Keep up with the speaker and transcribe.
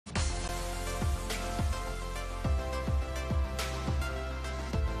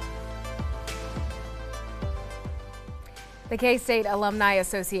The K-State Alumni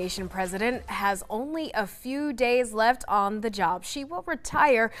Association president has only a few days left on the job. She will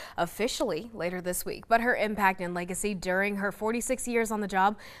retire officially later this week, but her impact and legacy during her 46 years on the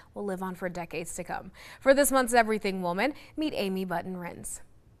job will live on for decades to come. For this month's Everything Woman, meet Amy Button-Renz.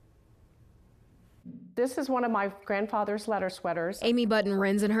 This is one of my grandfather's letter sweaters. Amy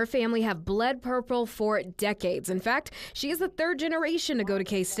Button-Renz and her family have bled purple for decades. In fact, she is the third generation to go to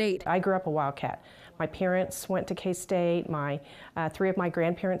K-State. I grew up a Wildcat. My parents went to K-State. Three of my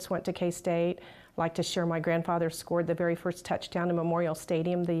grandparents went to K-State. I like to share my grandfather scored the very first touchdown in Memorial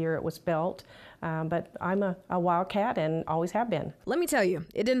Stadium the year it was built. But I'm a Wildcat and always have been. Let me tell you,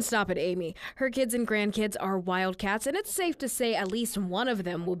 it didn't stop at Amy. Her kids and grandkids are Wildcats, and it's safe to say at least one of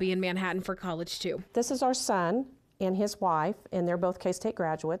them will be in Manhattan for college too. This is our son and his wife, and they're both K-State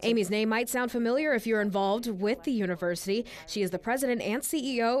graduates. Amy's name might sound familiar if you're involved with the university. She is the president and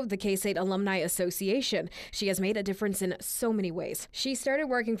CEO of the K-State Alumni Association. She has made a difference in so many ways. She started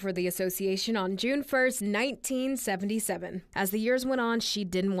working for the association on June 1st, 1977. As the years went on, she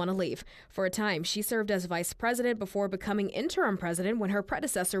didn't want to leave. For a time, she served as vice president before becoming interim president when her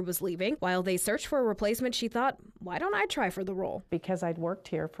predecessor was leaving. While they searched for a replacement, she thought, why don't I try for the role? Because I'd worked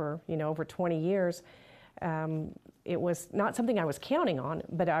here for, over 20 years, it was not something I was counting on,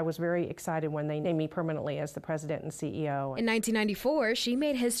 but I was very excited when they named me permanently as the president and CEO. In 1994, she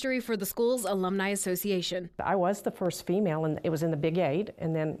made history for the school's Alumni Association. I was the first female, and it was in the Big 8,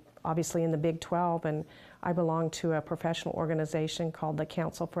 and then obviously in the Big 12, and I belong to a professional organization called the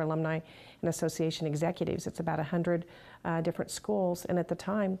Council for Alumni and Association Executives. It's about 100 different schools, and at the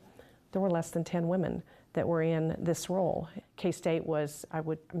time, there were less than 10 women that were in this role. K-State was, I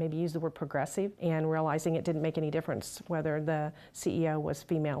would maybe use the word progressive, and realizing it didn't make any difference whether the CEO was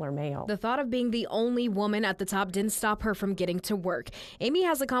female or male. The thought of being the only woman at the top didn't stop her from getting to work. Amy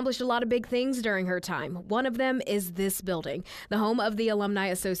has accomplished a lot of big things during her time. One of them is this building, the home of the Alumni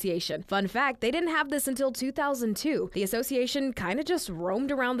Association. Fun fact, they didn't have this until 2002. The association kind of just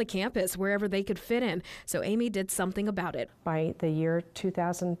roamed around the campus wherever they could fit in, so Amy did something about it. By the year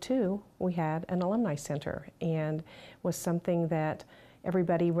 2002, we had an alumni center, and was something that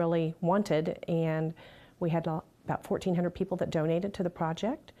everybody really wanted, and we had about 1,400 people that donated to the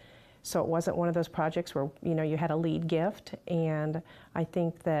project. So it wasn't one of those projects where you had a lead gift, and I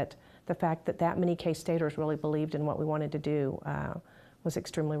think that the fact that that many K-Staters really believed in what we wanted to do was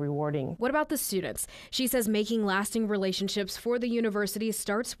extremely rewarding. What about the students? She says making lasting relationships for the university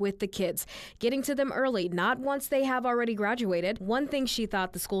starts with the kids, getting to them early, not once they have already graduated. One thing she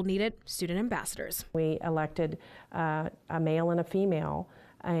thought the school needed, student ambassadors. We elected a male and a female,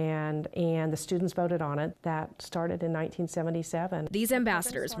 and the students voted on it. That started in 1977. These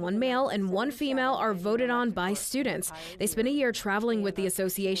ambassadors, one male and one female, are voted on by students. They spend a year traveling with the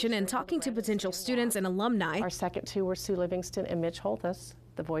association and talking to potential students and alumni. Our second two were Sue Livingston and Mitch Holthus,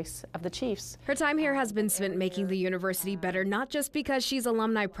 the voice of the Chiefs. Her time here has been spent making the university better, not just because she's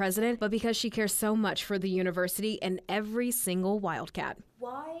alumni president, but because she cares so much for the university and every single Wildcat.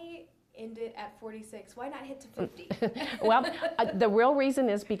 Why end it at 46? Why not hit to 50? Well, the real reason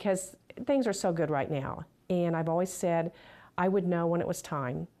is because things are so good right now. And I've always said I would know when it was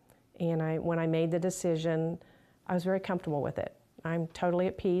time. And when I made the decision, I was very comfortable with it. I'm totally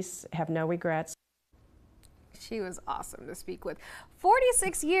at peace, have no regrets. She was awesome to speak with.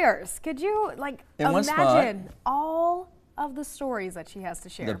 46 years. Could you In one imagine spot, all of the stories that she has to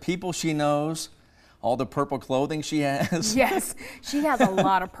share? the people she knows, all the purple clothing she has. Yes, she has a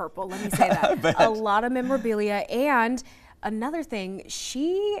lot of purple, let me say that. A lot of memorabilia. And another thing,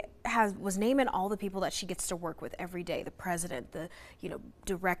 she was naming all the people that she gets to work with every day, the president, the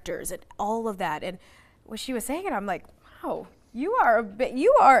directors, and all of that. And when she was saying it, I'm like, wow, you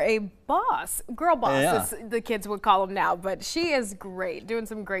are a boss, girl boss, Yeah. as the kids would call them now. But she is great, doing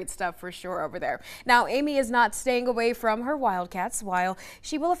some great stuff for sure over there. Now, Amy is not staying away from her Wildcats. While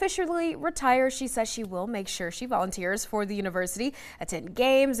she will officially retire, she says she will make sure she volunteers for the university, attend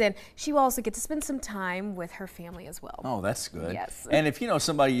games, and she will also get to spend some time with her family as well. Oh, that's good. Yes. And if you know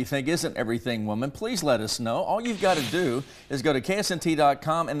somebody you think isn't Everything Woman, please let us know. All you've got to do is go to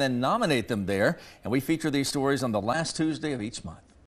ksnt.com and then nominate them there. And we feature these stories on the last Tuesday of each